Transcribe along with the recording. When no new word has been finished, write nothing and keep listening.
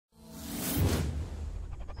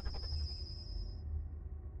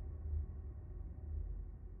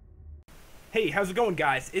Hey, how's it going,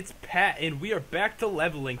 guys? It's Pat, and we are back to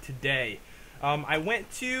leveling today. I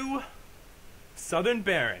went to Southern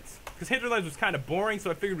Barrens, because Hinterlands was kind of boring,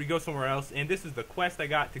 so I figured we'd go somewhere else, and this is the quest I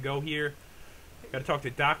got to go here. Gotta talk to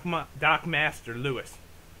Doc Master Lewis.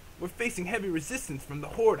 We're facing heavy resistance from the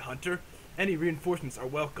Horde, Hunter. Any reinforcements are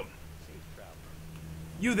welcome.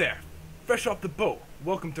 You there, fresh off the boat,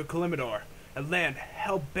 welcome to Kalimdor, a land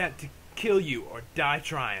hell-bent to kill you or die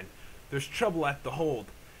trying. There's trouble at the hold.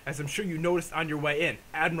 As I'm sure you noticed on your way in,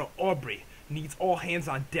 Admiral Aubrey needs all hands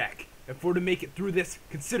on deck. If we're to make it through this,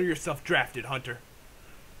 consider yourself drafted, Hunter.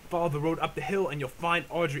 Follow the road up the hill and you'll find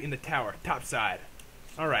Audrey in the tower, topside.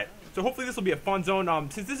 Alright, so hopefully this will be a fun zone.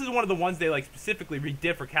 Since this is one of the ones they specifically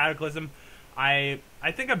redid for Cataclysm, I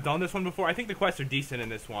think I've done this one before. I think the quests are decent in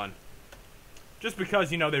this one. Just because,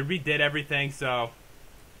 they redid everything, so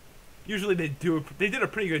usually they did a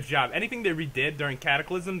pretty good job. Anything they redid during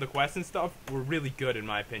Cataclysm, the quests and stuff, were really good in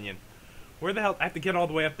my opinion. Where the hell? I have to get all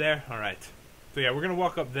the way up there? Alright. So yeah, we're gonna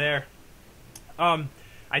walk up there.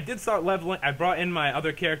 I did start leveling. I brought in my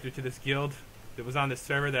other character to this guild that was on this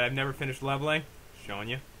server that I've never finished leveling. Showing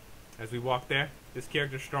you. As we walk there. This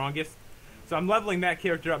character's strongest. So I'm leveling that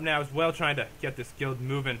character up now as well, trying to get this guild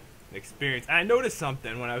moving. Experience. And I noticed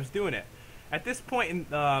something when I was doing it. At this point in,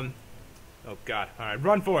 oh god. Alright,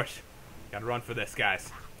 run for it. Gotta run for this, guys.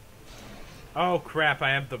 Oh crap,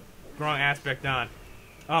 I have the wrong aspect on.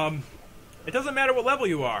 It doesn't matter what level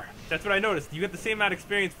you are. That's what I noticed. You get the same amount of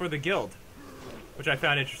experience for the guild, which I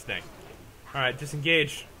found interesting. Alright,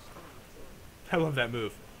 disengage. I love that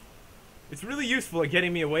move. It's really useful at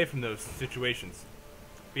getting me away from those situations.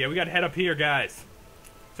 But yeah, we gotta head up here, guys.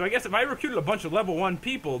 So I guess if I recruited a bunch of level 1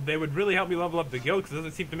 people, they would really help me level up the guild, because it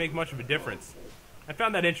doesn't seem to make much of a difference. I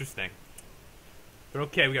found that interesting. But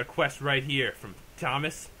okay, we got a quest right here from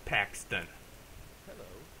Thomas Paxton. Hello.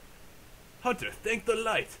 Hunter, thank the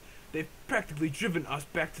light. They've practically driven us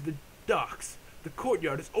back to the docks. The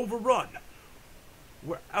courtyard is overrun.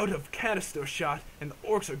 We're out of canister shot, and the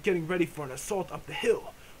orcs are getting ready for an assault up the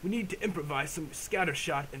hill. We need to improvise some scatter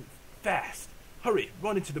shot and fast. Hurry,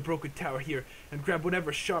 run into the broken tower here and grab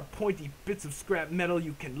whatever sharp, pointy bits of scrap metal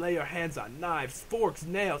you can lay your hands on. Knives, forks,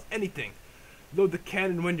 nails, anything. Load the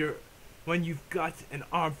cannon when you've got an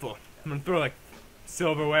armful. I'm gonna throw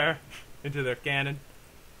silverware into their cannon.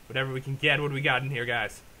 Whatever we can get. What do we got in here,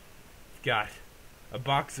 guys? We've got a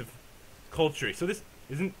box of poultry. So this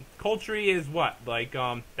isn't poultry is what?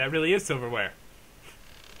 That really is silverware.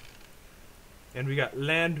 And we got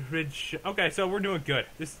Landridge. Okay, so we're doing good.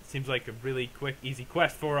 This seems like a really quick, easy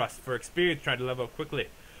quest for us for experience, trying to level up quickly.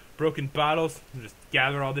 Broken bottles. We'll just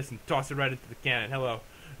gather all this and toss it right into the cannon. Hello,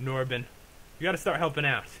 Norbin. You gotta start helping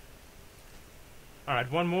out. Alright,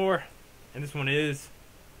 one more. And this one is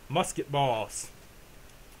musket balls.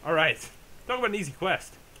 Alright. Talk about an easy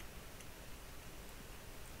quest.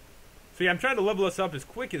 So yeah, I'm trying to level us up as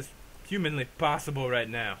quick as humanly possible right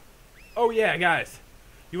now. Oh yeah, guys.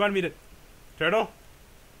 You wanted me to... Turtle?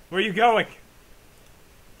 Where are you going?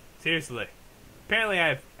 Seriously. Apparently I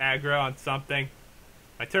have aggro on something.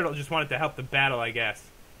 My turtle just wanted to help the battle, I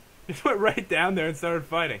guess. Just went right down there and started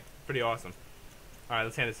fighting. Pretty awesome. Alright,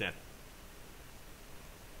 let's hand this in.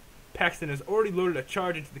 Paxton has already loaded a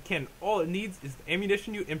charge into the cannon. All it needs is the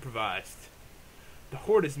ammunition you improvised. The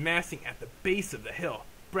Horde is massing at the base of the hill.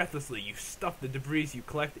 Breathlessly, you stuff the debris you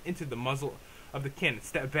collect into the muzzle of the cannon.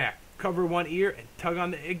 Step back, cover one ear, and tug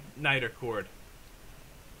on the igniter cord.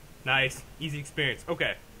 Nice. Easy experience.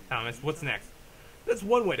 Okay, Thomas, what's next? That's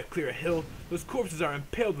one way to clear a hill. Those corpses are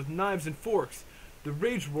impaled with knives and forks. The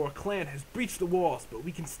Rage Roar clan has breached the walls, but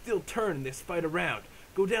we can still turn this fight around.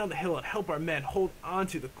 Go down the hill and help our men hold on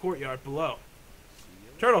to the courtyard below.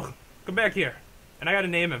 Turtle, come back here. And I gotta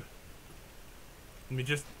name him. Let me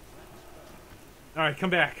just... Alright, come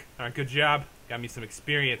back. Alright, good job. Got me some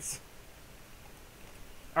experience.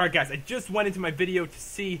 Alright guys, I just went into my video to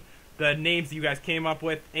see the names that you guys came up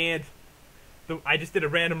with, and I just did a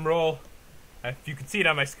random roll. If you can see it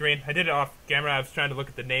on my screen. I did it off camera. I was trying to look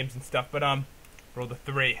at the names and stuff, but rolled a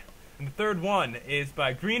 3. And the third one is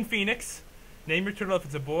by Green Phoenix. Name your turtle if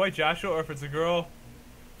it's a boy, Joshua, or if it's a girl,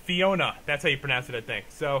 Fiona. That's how you pronounce it, I think.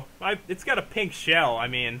 So it's got a pink shell. I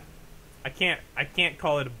mean, I can't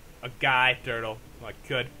call it a guy turtle. Well, I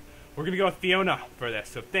could. We're gonna go with Fiona for this.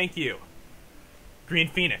 So thank you, Green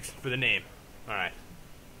Phoenix, for the name. All right.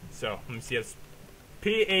 So let me see. It's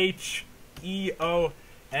P-H-E-O-N-A.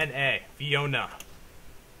 Fiona.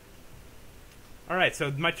 All right.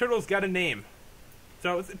 So my turtle's got a name.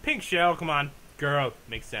 So it's a pink shell. Come on, girl.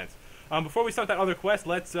 Makes sense. Before we start that other quest,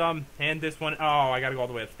 let's hand this one. Oh, I gotta go all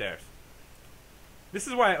the way upstairs. This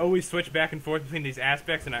is why I always switch back and forth between these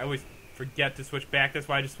aspects, and I always forget to switch back. That's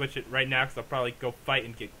why I just switch it right now, because I'll probably go fight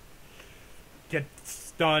and get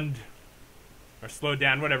stunned or slowed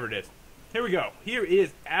down, whatever it is. Here we go. Here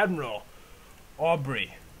is Admiral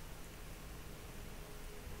Aubrey.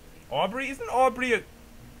 Aubrey? Isn't Aubrey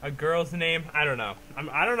a girl's name? I don't know.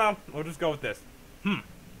 I don't know. We'll just go with this.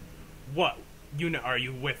 What unit are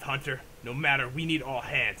you with, Hunter? No matter, we need all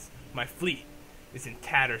hands. My fleet is in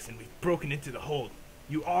tatters and we've broken into the hold.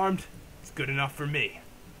 You armed? It's good enough for me.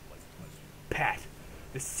 Pat,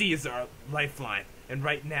 the sea is our lifeline, and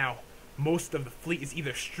right now, most of the fleet is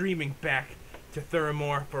either streaming back to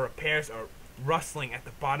Thuramore for repairs or rustling at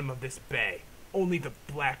the bottom of this bay. Only the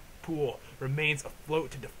Black Pool remains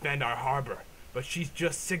afloat to defend our harbor, but she's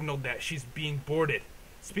just signaled that she's being boarded.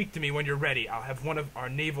 Speak to me when you're ready. I'll have one of our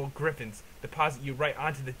naval griffins deposit you right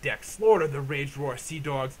onto the deck. Slaughter the rage roar sea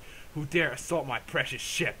dogs who dare assault my precious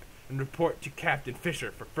ship, and report to Captain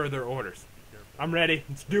Fisher for further orders. I'm ready.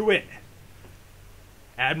 Let's do it.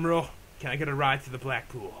 Admiral, can I get a ride to the Black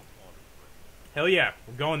Pool? Hell yeah,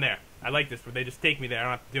 we're going there. I like this, where they just take me there. I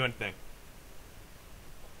don't have to do anything.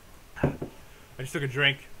 I just took a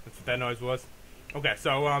drink. That's what that noise was. Okay,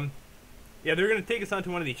 so, yeah, they're going to take us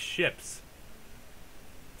onto one of these ships.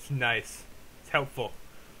 It's nice. It's helpful.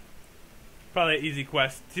 Probably an easy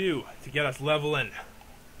quest, too, to get us leveling.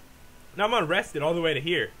 Now I'm unrested all the way to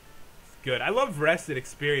here. It's good. I love rested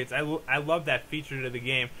experience. I love that feature to the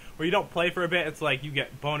game, where you don't play for a bit. It's like you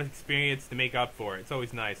get bonus experience to make up for it. It's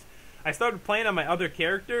always nice. I started playing on my other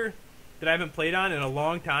character that I haven't played on in a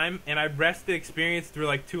long time, and I rested experience through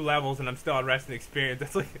like 2 levels, and I'm still on rested experience.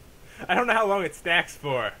 That's like, I don't know how long it stacks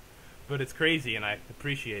for, but it's crazy, and I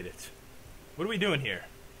appreciate it. What are we doing here?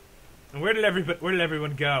 And where did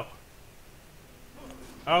everyone go?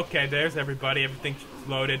 Okay, there's everybody. Everything's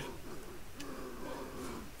loaded.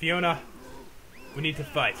 Fiona, we need to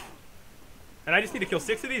fight. And I just need to kill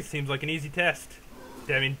 6 of these. Seems like an easy test.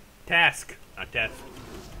 I mean, task, not test.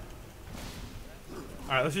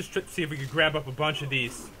 Alright, let's just see if we can grab up a bunch of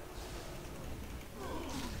these.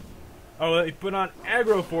 Oh, let me put on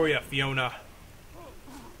aggro for you, Fiona.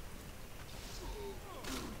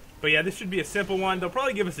 But yeah, this should be a simple one. They'll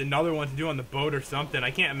probably give us another one to do on the boat or something.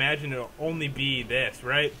 I can't imagine it'll only be this,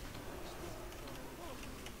 right?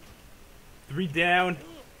 3 down.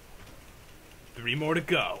 3 more to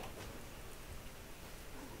go.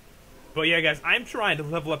 But yeah, guys, I'm trying to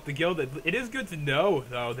level up the guild. It is good to know,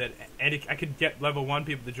 though, that I could get level 1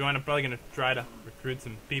 people to join. I'm probably going to try to recruit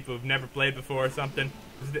some people who've never played before or something.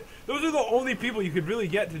 Those are the only people you could really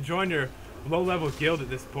get to join your low-level guild at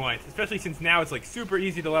this point. Especially since now it's like super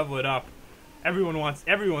easy to level it up. Everyone's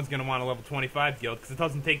going to want a level 25 guild because it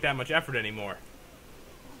doesn't take that much effort anymore.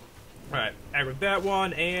 Alright, aggro that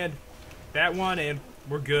one, and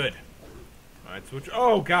we're good. Alright, switch.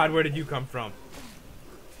 Oh, God, where did you come from?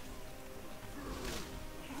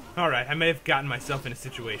 Alright, I may have gotten myself in a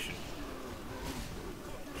situation.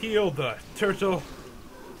 Heal the turtle,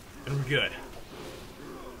 and we're good.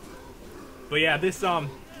 But yeah, this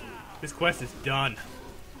quest is done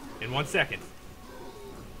in 1 second.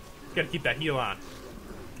 Gotta keep that heal on.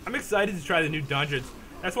 I'm excited to try the new dungeons.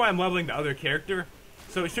 That's why I'm leveling the other character.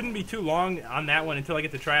 So it shouldn't be too long on that one until I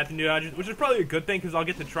get to try out the new dungeons, which is probably a good thing because I'll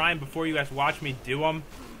get to try them before you guys watch me do them,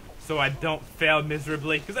 so I don't fail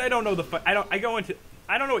miserably. Because I don't know the fight. I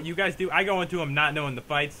don't know what you guys do. I go into them not knowing the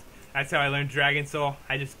fights. That's how I learned Dragon Soul.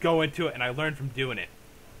 I just go into it and I learn from doing it.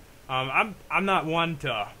 I'm not one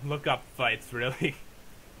to look up fights, really.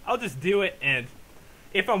 I'll just do it, and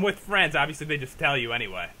if I'm with friends, obviously they just tell you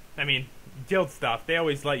anyway. I mean, guild stuff, they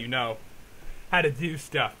always let you know how to do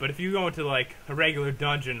stuff. But if you go into like a regular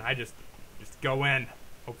dungeon, I just go in,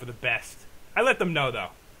 hope for the best. I let them know though,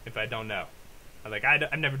 if I don't know. I'm like,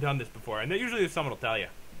 I've never done this before, and usually someone will tell you.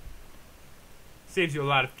 Saves you a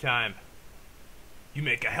lot of time. You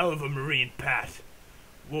make a hell of a marine, Pat.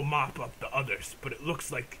 We'll mop up the others, but it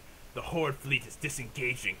looks like the Horde fleet is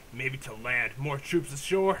disengaging. Maybe to land more troops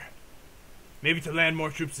ashore?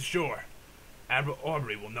 Admiral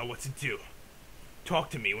Aubrey will know what to do. Talk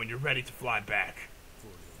to me when you're ready to fly back.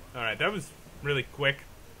 Alright, that was really quick.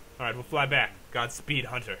 Alright, we'll fly back. Godspeed,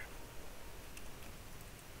 Hunter.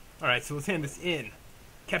 Alright, so let's hand this in.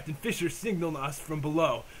 Captain Fisher signaled us from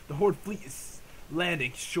below. The Horde fleet is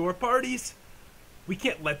landing. Shore parties? We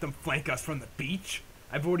can't let them flank us from the beach.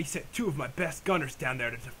 I've already sent 2 of my best gunners down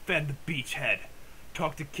there to defend the beachhead.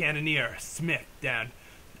 Talk to Cannoneer Smith down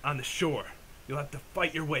on the shore. You'll have to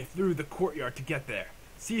fight your way through the courtyard to get there.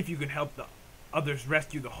 See if you can help the others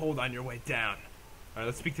rescue the hold on your way down. Alright,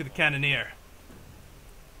 let's speak to the Cannoneer.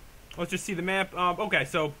 Let's just see the map. Okay,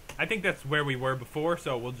 so I think that's where we were before,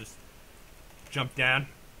 so we'll just jump down.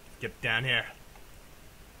 Get down here.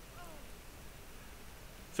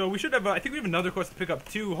 So we should have, I think we have another quest to pick up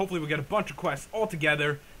too. Hopefully we'll get a bunch of quests all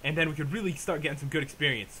together, and then we could really start getting some good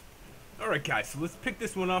experience. Alright guys, so let's pick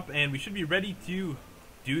this one up, and we should be ready to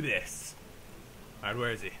do this. Alright, where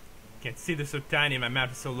is he? Can't see, this so tiny and my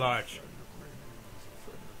map is so large.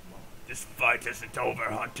 This fight isn't over,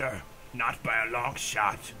 Hunter. Not by a long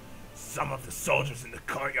shot. Some of the soldiers in the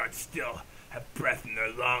courtyard still have breath in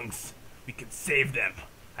their lungs. We can save them.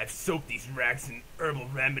 I've soaked these rags in herbal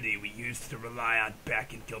remedy we used to rely on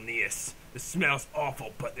back in Gilneas. The smell's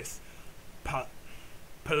awful, but this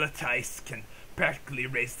Pilatice can practically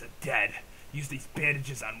raise the dead. Use these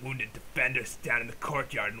bandages on wounded defenders down in the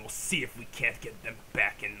courtyard, and we'll see if we can't get them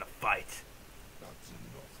back in the fight.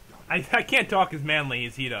 I can't talk as manly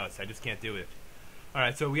as he does. I just can't do it.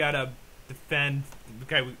 Alright, so we gotta defend.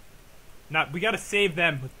 Okay, we gotta save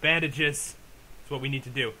them with bandages. That's what we need to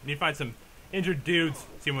do. We need to find some injured dudes.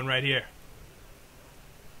 See one right here.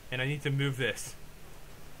 And I need to move this.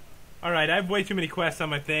 Alright, I have way too many quests on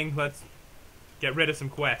my thing. Let's get rid of some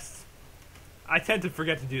quests. I tend to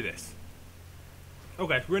forget to do this.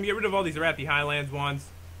 Okay, we're gonna get rid of all these Arathi Highlands ones.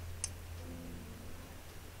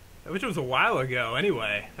 Which was a while ago,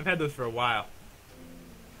 anyway. I've had those for a while.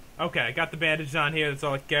 Okay, I got the bandages on here. That's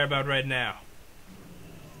all I care about right now.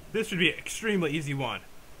 This should be an extremely easy one.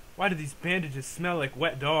 Why do these bandages smell like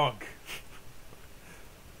wet dog?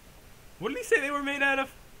 What did he say they were made out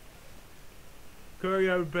of?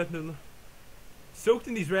 Soaked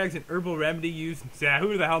in these rags and herbal remedy used. Yeah,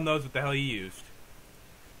 who the hell knows what the hell he used?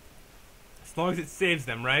 As long as it saves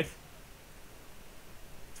them, right?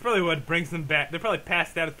 It's probably what brings them back. They're probably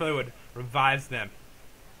passed out. It's probably what revives them.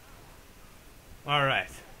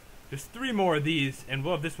 Alright. There's 3 more of these, and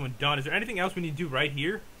we'll have this one done. Is there anything else we need to do right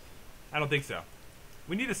here? I don't think so.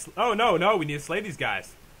 We need to... Oh, no, we need to slay these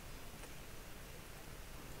guys.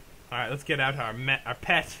 Alright, let's get out our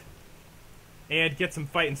pet. And get some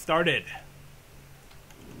fighting started.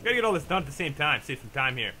 We gotta get all this done at the same time. Save some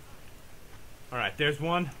time here. Alright, there's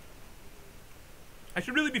one. I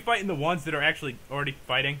should really be fighting the ones that are actually already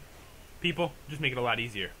fighting people. Just make it a lot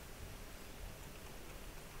easier.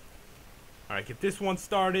 Alright, get this one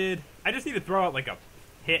started. I just need to throw out like a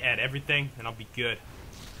hit at everything, and I'll be good.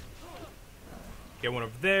 Get one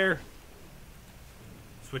over there.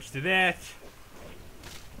 Switch to that.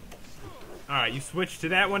 Alright, you switch to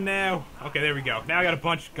that one now. Okay, there we go. Now I got a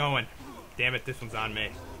bunch going. Damn it, this one's on me.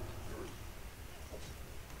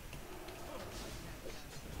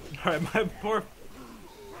 Alright, my poor...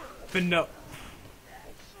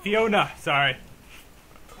 Fiona, sorry.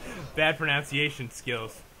 Bad pronunciation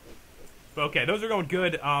skills. But okay, those are going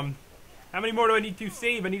good. How many more do I need to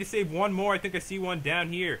save? I need to save one more. I think I see one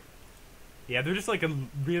down here. Yeah, they're just like a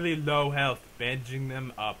really low health, bandaging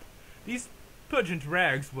them up. These pungent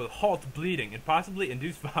rags will halt bleeding and possibly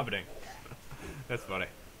induce vomiting. That's funny.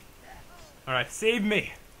 Alright, save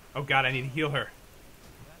me! Oh god, I need to heal her.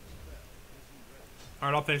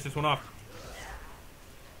 Alright, I'll finish this one off.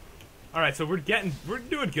 Alright, so we're doing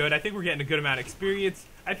good. I think we're getting a good amount of experience.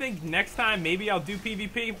 I think next time, maybe I'll do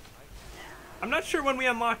PvP. I'm not sure when we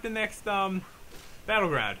unlock the next,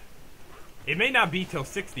 battleground. It may not be till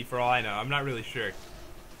 60 for all I know. I'm not really sure.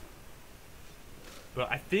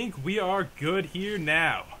 But I think we are good here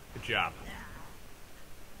now. Good job.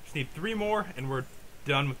 Just need 3 more, and we're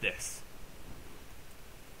done with this.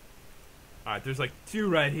 Alright, there's like 2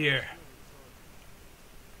 right here.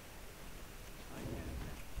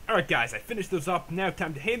 Alright guys, I finished those up. Now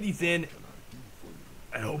time to hand these in.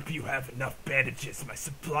 I hope you have enough bandages. My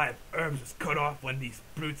supply of herbs was cut off when these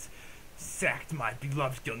brutes sacked my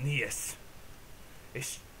beloved Gilneas.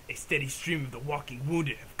 A steady stream of the walking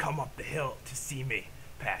wounded have come up the hill to see me,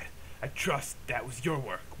 Pat. I trust that was your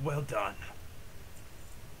work. Well done.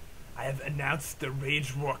 I have announced the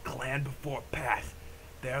Rage Roar clan before Pat.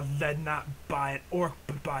 They are led not by an orc,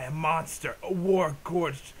 but by a monster, a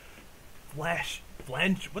war-gorged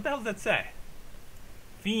Flench? What the hell does that say?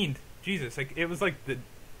 Fiend. Jesus, like it was like the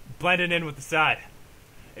blended in with the side.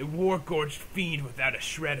 A war-gorged fiend without a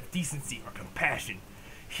shred of decency or compassion.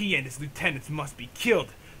 He and his lieutenants must be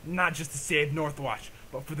killed, not just to save Northwatch,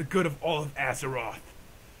 but for the good of all of Azeroth.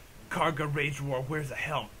 Karga Rage Roar wears a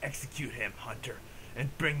helm. Execute him, Hunter,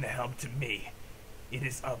 and bring the helm to me. It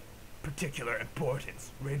is of particular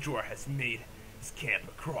importance. Rage Roar has made his camp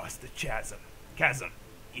across the chasm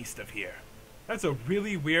east of here. That's a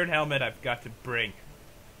really weird helmet I've got to bring.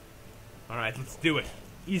 Alright, let's do it.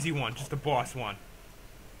 Easy one, just a boss one.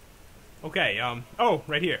 Okay, oh,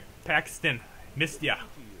 right here. Paxton, missed ya.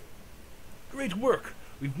 Great work.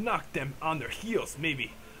 We've knocked them on their heels,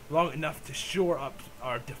 maybe long enough to shore up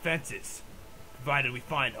our defenses, provided we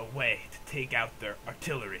find a way to take out their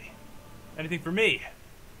artillery. Anything for me?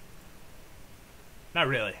 Not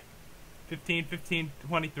really. 15, 15,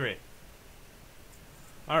 23.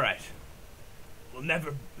 Alright. We'll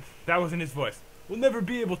never That wasn't his voice. we'll never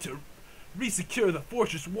be able to resecure the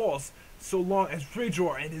fortress walls so long as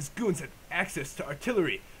Rajor and his goons have access to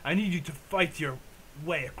artillery. I need you to fight your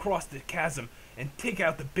way across the chasm and take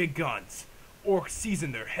out the big guns. Orcs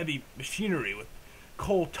season their heavy machinery with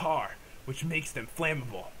coal tar, which makes them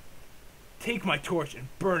flammable. Take my torch and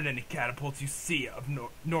burn any catapults you see of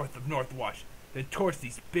north of Northwatch. Then torch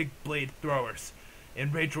these big blade throwers.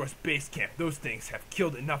 In Rajor's base camp, those things have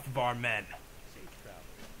killed enough of our men.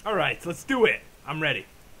 Alright, let's do it. I'm ready.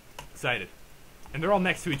 Excited. And they're all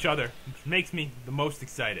next to each other, which makes me the most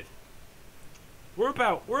excited. We're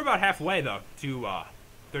about halfway though to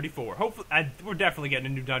 34. Hopefully, we're definitely getting a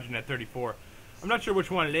new dungeon at 34. I'm not sure which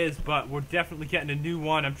one it is, but we're definitely getting a new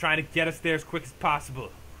one. I'm trying to get us there as quick as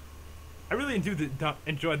possible. I really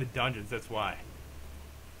enjoy the dungeons, that's why.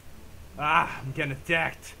 Ah, I'm getting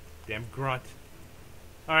attacked. Damn grunt.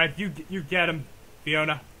 Alright, you get him,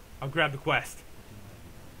 Fiona. I'll grab the quest.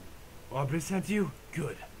 Aubrey sent you?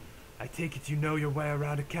 Good. I take it you know your way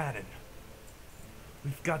around a cannon.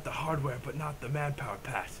 We've got the hardware, but not the manpower,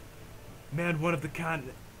 Pat. Man one of the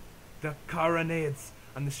carronades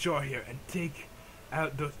on the shore here and take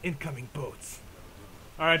out those incoming boats.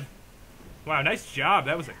 Alright. Wow, nice job.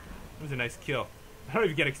 That was a nice kill. I don't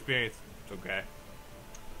even get experience. It's okay.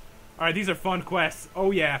 Alright, these are fun quests.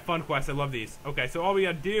 Oh yeah, fun quests. I love these. Okay, so all we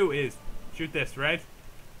gotta do is shoot this, right?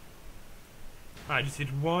 Alright, just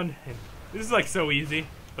hit one, and this is like so easy.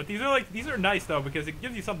 But these are nice though, because it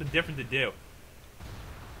gives you something different to do.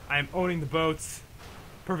 I am owning the boats.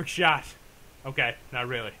 Perfect shot. Okay, not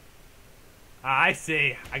really. I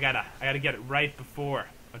see. I gotta get it right before.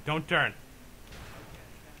 Oh, don't turn.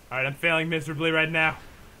 Alright, I'm failing miserably right now.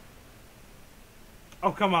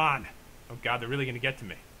 Oh, come on. Oh god, they're really gonna get to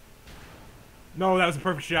me. No, that was a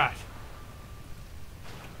perfect shot.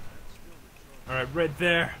 Alright, right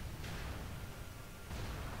there.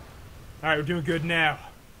 Alright, we're doing good now.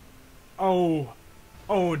 Oh.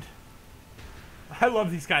 Owned. I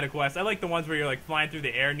love these kind of quests. I like the ones where you're like flying through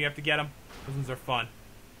the air and you have to get them. Those ones are fun.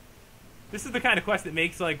 This is the kind of quest that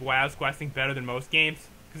makes like WoW's questing better than most games,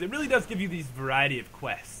 because it really does give you these variety of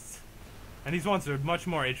quests. And these ones are much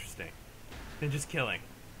more interesting than just killing.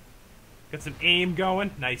 Got some aim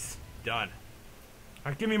going. Nice. Done.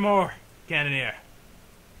 Alright, give me more. Cannoneer.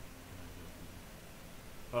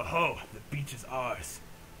 Oh-ho, the beach is ours.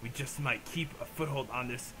 We just might keep a foothold on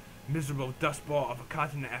this miserable dust ball of a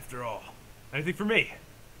continent after all. Anything for me?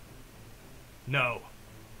 No.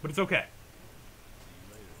 But it's okay.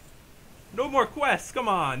 No more quests. Come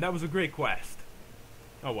on. That was a great quest.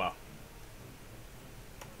 Oh well.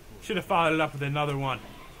 Should have followed it up with another one.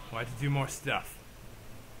 We'll have to do more stuff.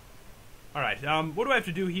 Alright, what do I have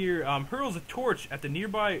to do here? Hurls a torch at the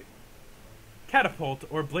nearby catapult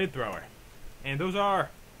or blade thrower. And those are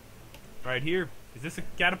right here. Is this a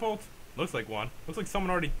catapult? Looks like one. Looks like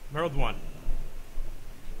someone already hurled one.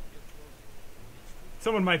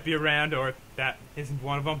 Someone might be around, or that isn't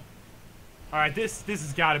one of them. Alright, this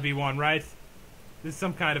has got to be one, right? This is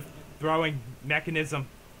some kind of throwing mechanism.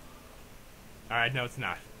 Alright, no it's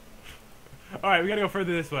not. Alright, we gotta go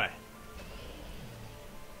further this way.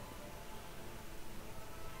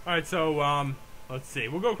 Alright, so, let's see.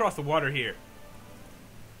 We'll go across the water here.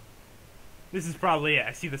 This is probably it.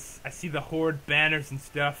 I see the horde banners and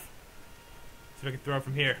stuff. See if I can throw it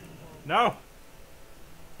from here. No!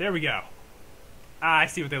 There we go. Ah, I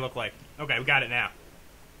see what they look like. Okay, we got it now.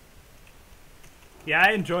 Yeah,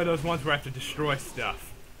 I enjoy those ones where I have to destroy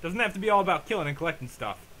stuff. Doesn't have to be all about killing and collecting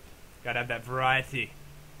stuff. Gotta have that variety.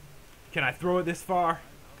 Can I throw it this far?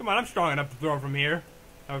 Come on, I'm strong enough to throw it from here.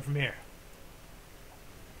 Throw it from here.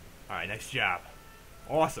 Alright, nice job.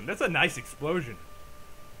 Awesome. That's a nice explosion.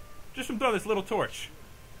 Just from throwing this little torch.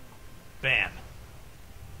 Bam.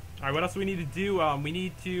 Alright, what else do we need to do? We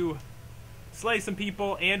need to slay some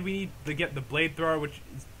people, and we need to get the blade thrower, which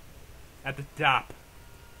is at the top.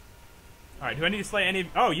 Alright, do I need to slay any of...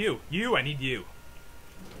 Oh, you! You! I need you.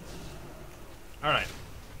 Alright.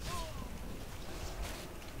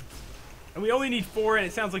 And we only need 4, and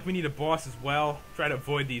it sounds like we need a boss as well. Try to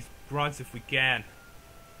avoid these grunts if we can.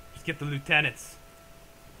 Just get the lieutenants.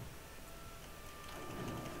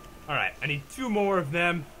 Alright, I need 2 more of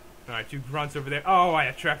them. Alright, 2 grunts over there. Oh, I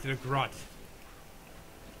attracted a grunt.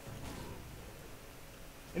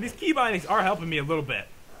 And these key bindings are helping me a little bit.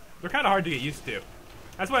 They're kind of hard to get used to.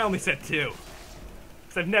 That's why I only said 2.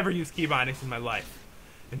 Because I've never used key bindings in my life.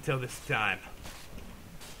 Until this time.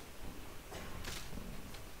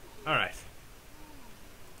 Alright.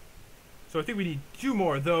 So I think we need 2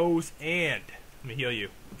 more of those, and Let me heal you.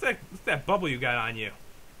 What's that bubble you got on you?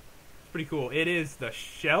 It's pretty cool. It is the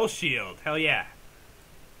shell shield. Hell yeah.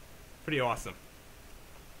 Pretty awesome.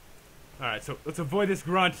 Alright, so let's avoid this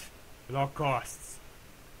grunt at all costs.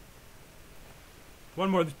 One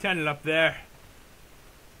more lieutenant up there.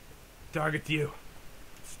 Target you.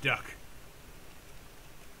 Stuck.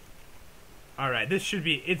 Alright, this should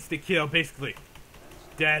be instant kill, basically.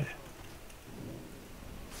 Dead.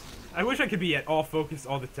 I wish I could be at all focused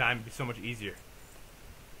all the time. It'd be so much easier.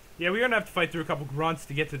 Yeah, we're gonna have to fight through a couple grunts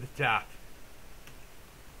to get to the top.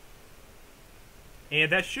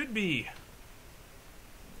 And that should be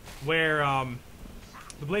where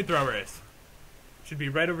the blade thrower is. Should be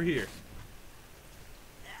right over here.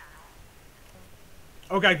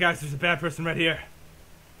 Oh god, guys, there's a bad person right here.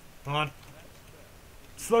 Hold on.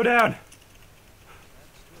 Slow down.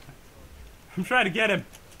 I'm trying to get him.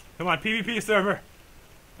 Come on, PvP server.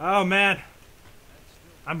 Oh man.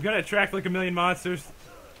 I'm gonna attract like a million monsters.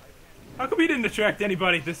 How come he didn't attract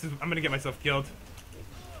anybody? I'm gonna get myself killed.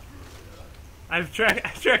 I've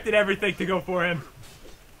attracted everything to go for him.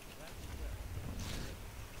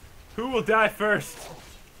 Who will die first?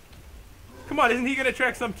 Come on, isn't he gonna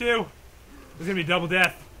attract some too? There's gonna be double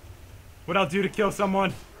death. What I'll do to kill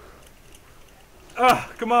someone. Ugh,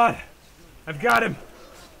 come on. I've got him.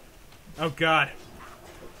 Oh god.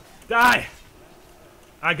 Die!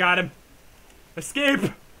 I got him. Escape!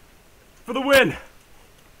 For the win!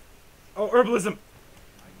 Oh, herbalism.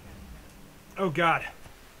 Oh god.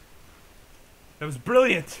 That was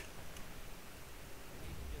brilliant.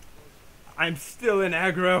 I'm still in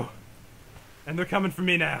aggro. And they're coming for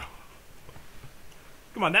me now.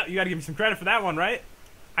 Come on, you gotta give me some credit for that one, right?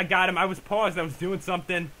 I got him. I was paused. I was doing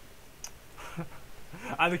something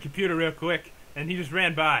on the computer real quick. And he just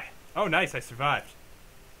ran by. Oh, nice. I survived.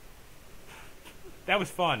 That was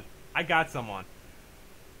fun. I got someone.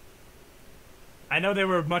 I know they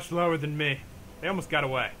were much lower than me. They almost got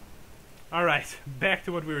away. Alright, back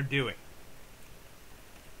to what we were doing.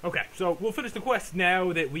 Okay, so we'll finish the quest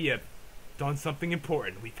now that we have done something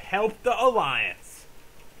important. We've helped the Alliance.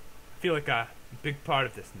 I feel like a big part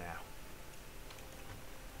of this now.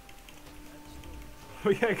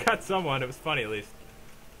 We got someone. It was funny, at least.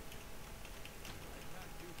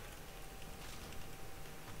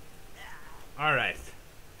 Alright.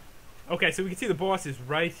 Okay, so we can see the boss is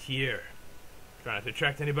right here. Trying not to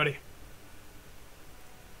attract anybody.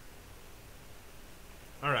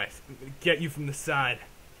 Alright, I'm gonna get you from the side.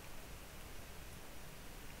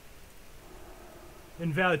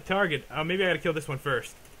 Invalid target. Oh, maybe I gotta kill this one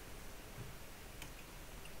first.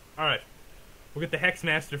 Alright. We'll get the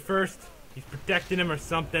Hexmaster first. He's protecting him or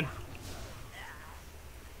something.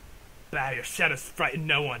 Bow, your shadows frighten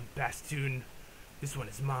no one, Bastoon. This one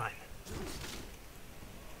is mine.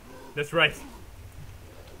 That's right.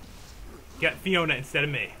 Get Fiona instead of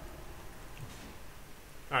me.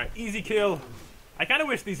 Alright, easy kill. I kind of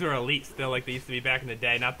wish these were elite still like they used to be back in the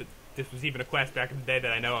day. Not that this was even a quest back in the day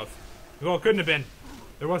that I know of. Well, it couldn't have been.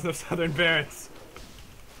 There was no Southern Barrens.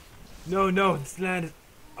 No, this land is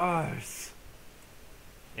ours.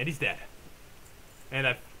 And he's dead. And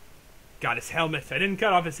I've got his helmet. I didn't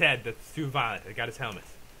cut off his head. That's too violent. I got his helmet.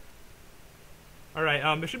 Alright,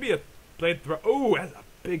 there should be a blade throw. Oh, that's a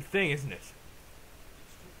big thing, isn't it?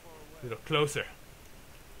 A little closer.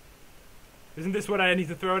 Isn't this what I need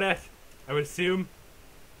to throw it at? I would assume.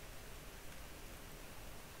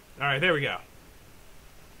 Alright, there we go.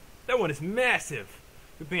 That one is massive.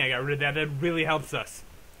 Good thing I got rid of that. That really helps us.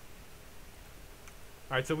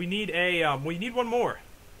 Alright, so we need we need one more.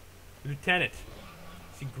 Lieutenant.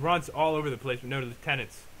 See grunts all over the place, but no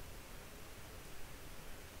lieutenants.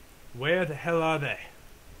 Where the hell are they?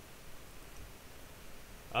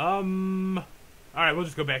 Alright, we'll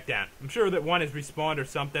just go back down. I'm sure that one has respawned or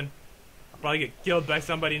something. I'll probably get killed by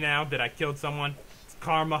somebody now that I killed someone. It's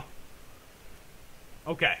karma.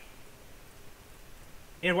 Okay.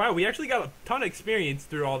 And wow, we actually got a ton of experience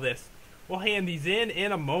through all this. We'll hand these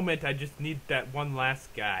in a moment. I just need that one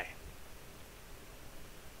last guy.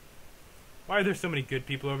 Why are there so many good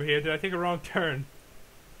people over here? Did I take a wrong turn?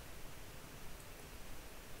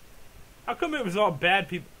 How come it was all bad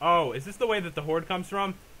people? Oh, is this the way that the horde comes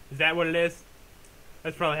from? Is that what it is?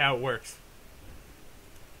 That's probably how it works.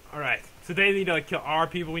 Alright, so they need to like kill our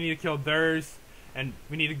people, we need to kill theirs, and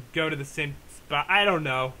we need to go to the same spot. I don't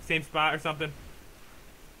know, same spot or something.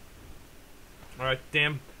 Alright,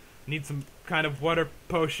 damn. Need some kind of water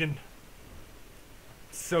potion.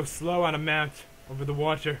 So slow on a mount over the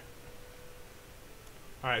water.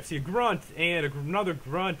 Alright, see a grunt and another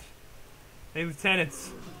grunt. Hey,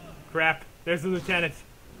 lieutenants. Crap, there's the lieutenant.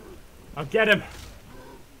 I'll get him.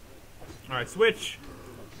 Alright, switch.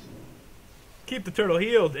 keep the turtle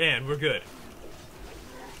healed, and we're good.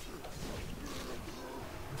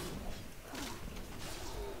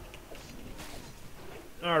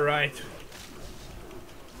 Alright.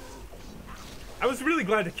 I was really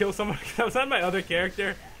glad to kill someone because I was on my other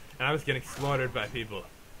character and I was getting slaughtered by people.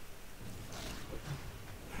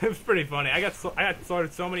 It was pretty funny. I got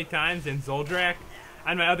slaughtered so many times in Zoldrak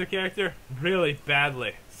on my other character, really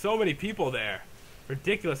badly. So many people there.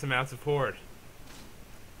 Ridiculous amounts of horde.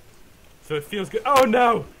 So it feels good. Oh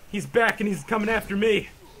no! He's back and he's coming after me.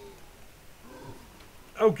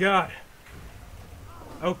 Oh god.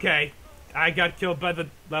 Okay. I got killed by the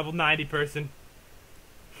level 90 person.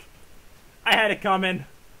 I had it coming.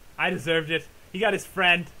 I deserved it. He got his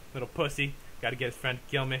friend. Little pussy. Gotta get his friend to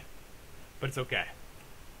kill me. But it's okay.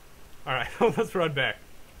 Alright, let's run back.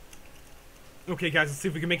 Okay guys, let's see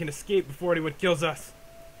if we can make an escape before anyone kills us.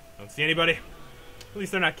 Don't see anybody. At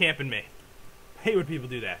least they're not camping me. I hate when people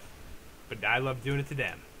do that. But I love doing it to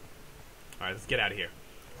them. Alright, let's get out of here.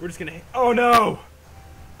 We're just gonna... Oh no!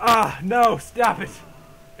 Ah, no! Stop it!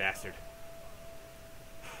 Bastard.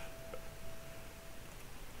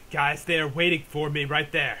 Guys, they are waiting for me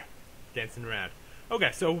right there. Dancing around.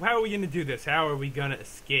 Okay, so how are we going to do this? How are we going to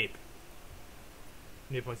escape?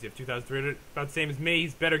 New points, you have 2,300. About the same as me.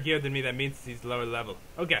 He's better geared than me. That means he's lower level.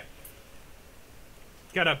 Okay.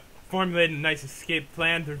 Gotta formulate a nice escape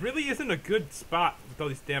plan. There really isn't a good spot with all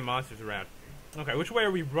these damn monsters around. Okay, which way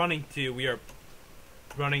are we running to? We are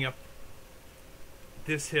running up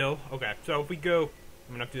this hill. Okay, so if we go...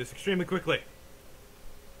 I'm going to have to do this extremely quickly.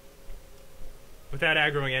 Without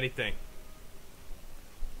aggroing anything.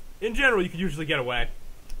 In general, you could usually get away.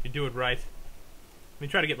 If you do it right. Let me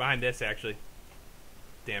try to get behind this, actually.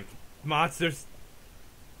 Damn. Monsters.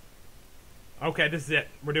 Okay, this is it.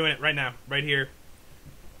 We're doing it right now. Right here.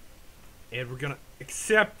 And we're gonna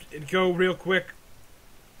accept and go real quick.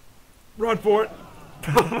 Run for it.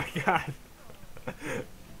 Oh my god.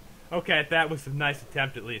 Okay, that was a nice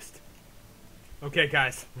attempt at least. Okay,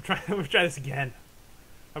 guys. We'll try this again.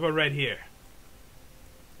 How about right here?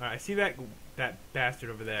 Alright, I see that bastard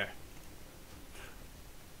over there.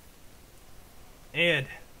 And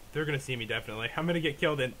they're gonna see me definitely. I'm gonna get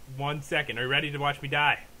killed in 1 second. Are you ready to watch me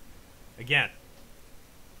die? Again.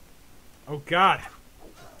 Oh god.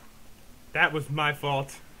 That was my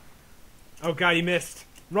fault. Oh god, he missed.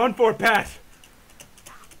 Run for it, Pat!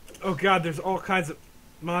 Oh god, there's all kinds of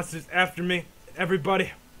monsters after me.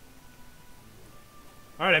 Everybody.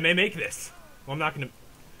 Alright, I may make this. Well, I'm not gonna...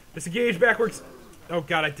 Disengage backwards! Oh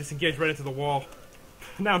god, I disengaged right into the wall.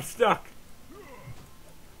 Now I'm stuck.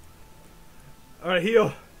 Alright,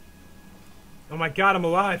 heal. Oh my god, I'm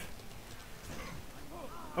alive.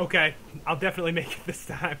 Okay, I'll definitely make it this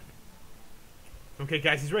time. Okay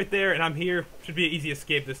guys, he's right there and I'm here. Should be an easy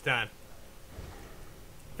escape this time.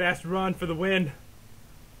 Fast run for the win.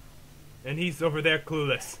 And he's over there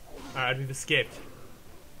clueless. Alright, we've escaped.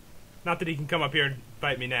 Not that he can come up here and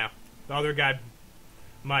fight me now. The other guy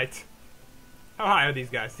might. How high are these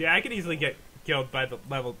guys? Yeah, I could easily get killed by the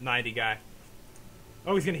level 90 guy.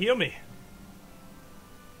 Oh, he's gonna heal me.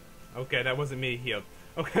 Okay, that wasn't me healed.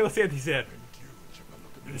 Okay, let's see what he said.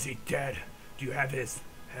 Is he dead? Do you have his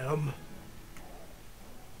helm?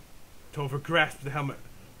 Tolver grasped the helmet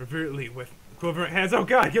reverently with equivalent hands. Oh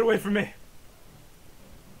god, get away from me!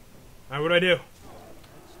 Alright, what do I do?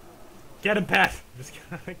 Get him, Pat!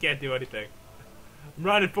 I can't do anything. I'm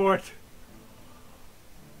running for it.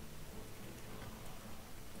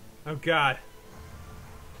 Oh god.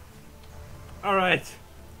 Alright.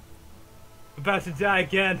 About to die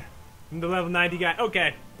again. I'm the level 90 guy.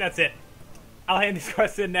 Okay, that's it. I'll hand these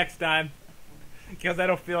quests in next time. Because I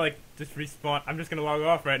don't feel like just respawn. I'm just going to log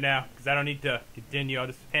off right now. Because I don't need to continue. I'll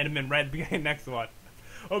just hand them in right at the beginning of the next one.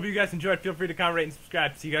 Hope you guys enjoyed. Feel free to comment, rate, and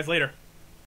subscribe. See you guys later.